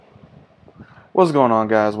What's going on,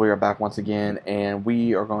 guys? We are back once again, and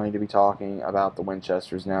we are going to be talking about the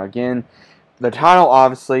Winchesters. Now, again, the title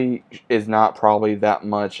obviously is not probably that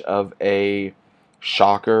much of a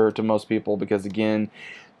shocker to most people because, again,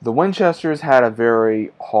 the Winchesters had a very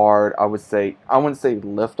hard, I wouldn't say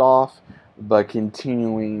liftoff, but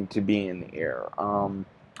continuing to be in the air.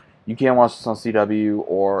 You can't watch this on CW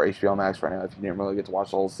or HBO Max right now if you didn't really get to watch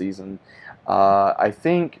the whole season. I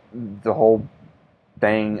think the whole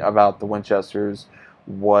thing about the Winchesters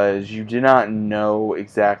was you did not know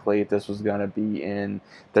exactly if this was going to be in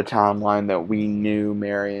the timeline that we knew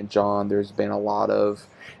Mary and John. There's been a lot of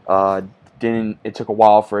it took a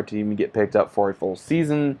while for it to even get picked up for a full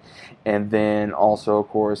season, and then also, of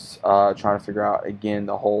course, trying to figure out again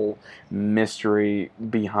the whole mystery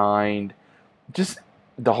behind just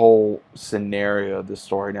the whole scenario of the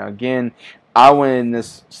story. Now, again, I went in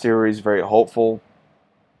this series very hopeful.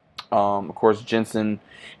 Of course, Jensen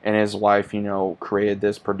and his wife, created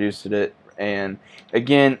this, produced it, and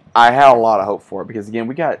again, I had a lot of hope for it because again,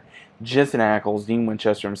 we got Jensen Ackles, Dean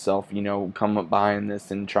Winchester himself, come up behind this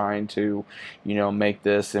and trying to, make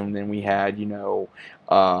this, and then we had,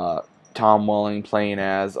 Tom Welling playing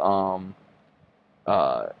as,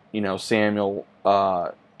 Samuel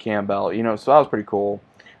Campbell, so that was pretty cool,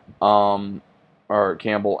 or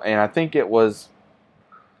Campbell, and I think it was.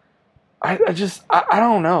 I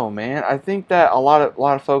don't know, man. I think that a lot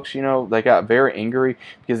of folks, they got very angry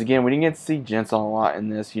because again, we didn't get to see Jensen a lot in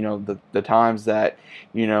this. The times that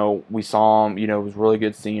we saw him, it was really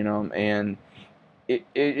good seeing him, and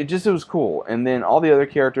it was cool. And then all the other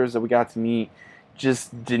characters that we got to meet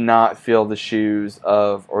just did not fill the shoes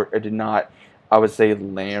of, or did not, I would say,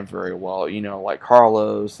 land very well. Like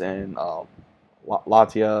Carlos and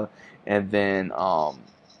Latia, and then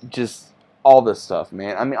just all this stuff,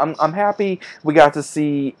 man. I mean, I'm happy we got to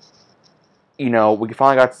see, we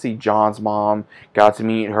finally got to see John's mom, got to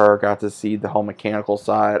meet her, got to see the whole mechanical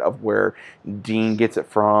side of where Dean gets it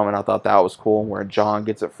from, and I thought that was cool, and where John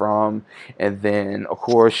gets it from, and then, of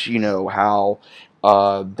course, how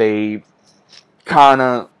they kind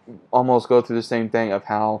of almost go through the same thing of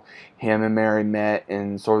how him and Mary met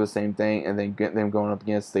and sort of the same thing, and then get them going up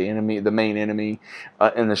against the enemy, the main enemy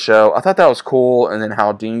in the show. I thought that was cool, and then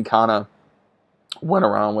how Dean kind of went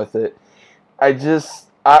around with it. I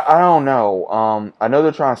don't know. I know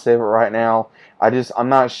they're trying to save it right now. I'm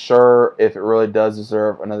not sure if it really does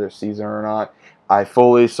deserve another season or not. I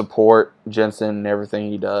fully support Jensen and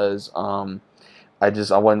everything he does. I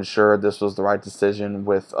wasn't sure this was the right decision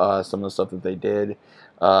with some of the stuff that they did.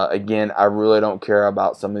 Again, I really don't care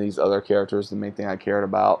about some of these other characters. The main thing I cared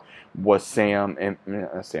about was John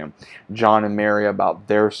and Mary, about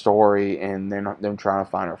their story and them trying to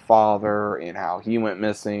find her father and how he went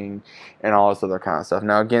missing and all this other kind of stuff.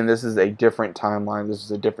 Now, again, this is a different timeline. This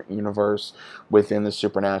is a different universe within the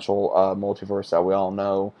supernatural multiverse that we all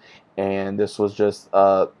know. And this was just,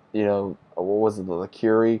 what was it? The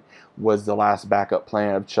Curie was the last backup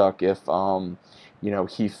plan of Chuck if,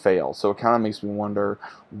 he failed. So it kind of makes me wonder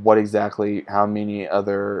how many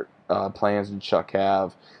other plans did Chuck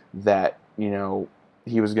have that,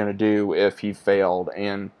 he was going to do if he failed.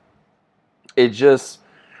 And it just,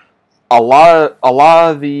 a lot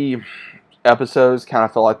of the episodes kind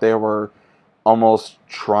of felt like they were almost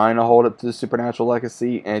trying to hold it to the supernatural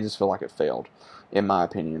legacy, and it just felt like it failed, in my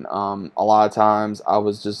opinion. A lot of times I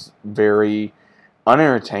was just very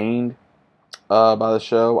unentertained by the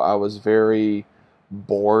show. I was very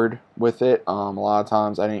bored with it. A lot of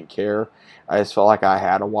times I didn't care. I just felt like I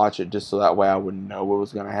had to watch it just so that way I would know what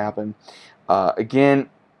was going to happen. Again,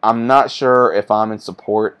 I'm not sure if I'm in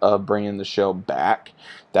support of bringing the show back.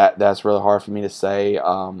 That's really hard for me to say.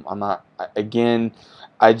 I'm not. Again,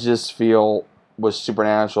 I just feel with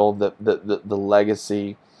Supernatural the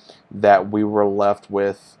legacy that we were left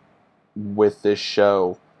with this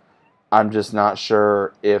show, I'm just not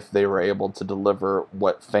sure if they were able to deliver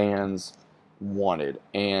what fans wanted,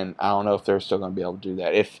 and I don't know if they're still going to be able to do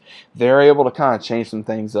that. If they're able to kind of change some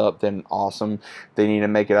things up, then awesome. They need to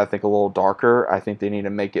make it, I think, a little darker. I think they need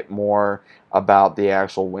to make it more about the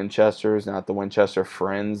actual Winchesters, not the Winchester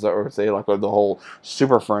friends, or say like the whole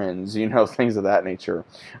super friends, things of that nature.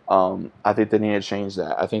 I think they need to change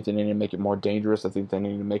that. I think they need to make it more dangerous. I think they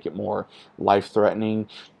need to make it more life-threatening,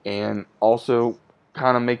 and also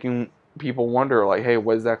kind of making people wonder, like, hey,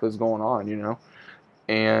 what exactly is going on,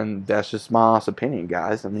 And that's just my honest opinion,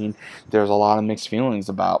 guys. I mean, there's a lot of mixed feelings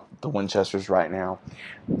about the Winchesters right now.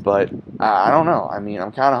 But I don't know. I mean,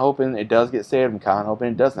 I'm kind of hoping it does get saved. I'm kind of hoping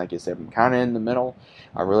it does not get saved. I'm kind of in the middle.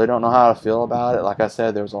 I really don't know how to feel about it. Like I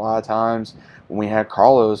said, there was a lot of times we had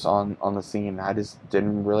Carlos on the scene, I just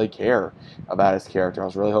didn't really care about his character. I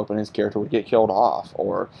was really hoping his character would get killed off,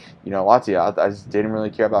 or Latia. I just didn't really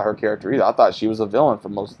care about her character either. I thought she was a villain for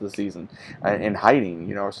most of the season, in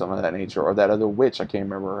hiding, or some of that nature, or that other witch. I can't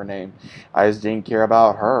remember her name. I just didn't care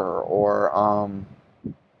about her, or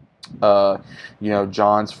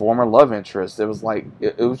John's former love interest. It was like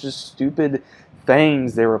it was just stupid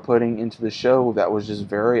things they were putting into the show that was just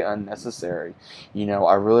very unnecessary.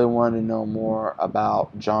 I really wanted to know more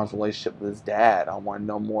about John's relationship with his dad. I wanted to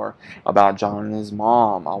know more about John and his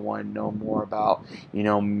mom. I wanted to know more about,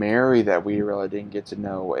 Mary, that we really didn't get to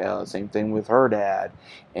know. Same thing with her dad,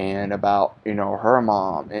 and about, her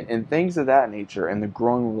mom, and things of that nature, and the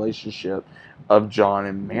growing relationship of John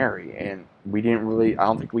and Mary. And I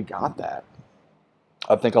don't think we got that.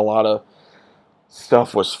 I think a lot of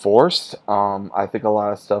stuff was forced. I think a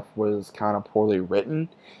lot of stuff was kind of poorly written,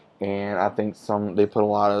 and I think they put a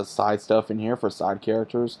lot of side stuff in here for side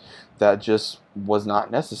characters that just was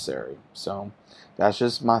not necessary. So that's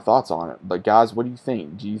just my thoughts on it. But guys, what do you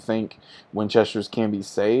think? Do you think Winchesters can be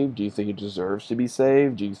saved? Do you think it deserves to be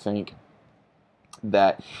saved? Do you think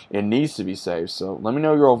that it needs to be saved? So let me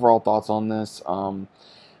know your overall thoughts on this.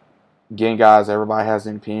 Again, guys, everybody has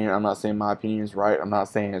an opinion. I'm not saying my opinion is right. I'm not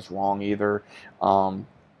saying it's wrong either.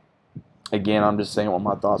 Again, I'm just saying what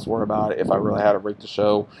my thoughts were about it. If I really had to rate the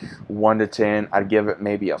show 1 to 10, I'd give it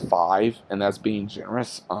maybe a 5, and that's being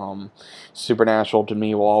generous. Supernatural to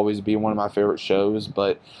me will always be one of my favorite shows,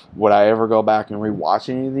 but would I ever go back and rewatch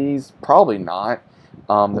any of these? Probably not.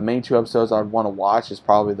 The main 2 episodes I'd want to watch is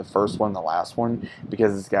probably the first one and the last one,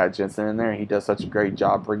 because it's got Jensen in there, and he does such a great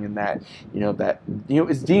job bringing that,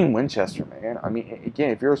 it's Dean Winchester, man. I mean, again,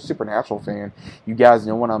 if you're a Supernatural fan, you guys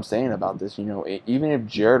know what I'm saying about this. Even if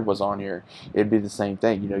Jared was on here, it'd be the same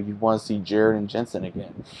thing. You'd want to see Jared and Jensen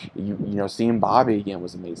again. Seeing Bobby again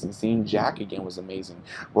was amazing. Seeing Jack again was amazing.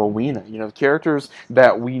 Rowena, characters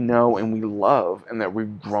that we know and we love and that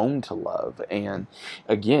we've grown to love. And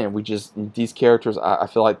again, these characters, I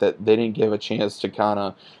feel like that they didn't give a chance to kind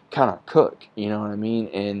of cook, you know what I mean?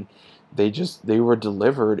 And they were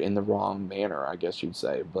delivered in the wrong manner, I guess you'd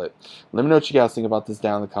say. But let me know what you guys think about this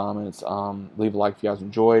down in the comments. Leave a like if you guys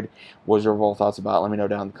enjoyed. What was your overall thoughts about it? Let me know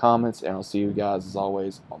down in the comments, and I'll see you guys as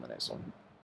always on the next one.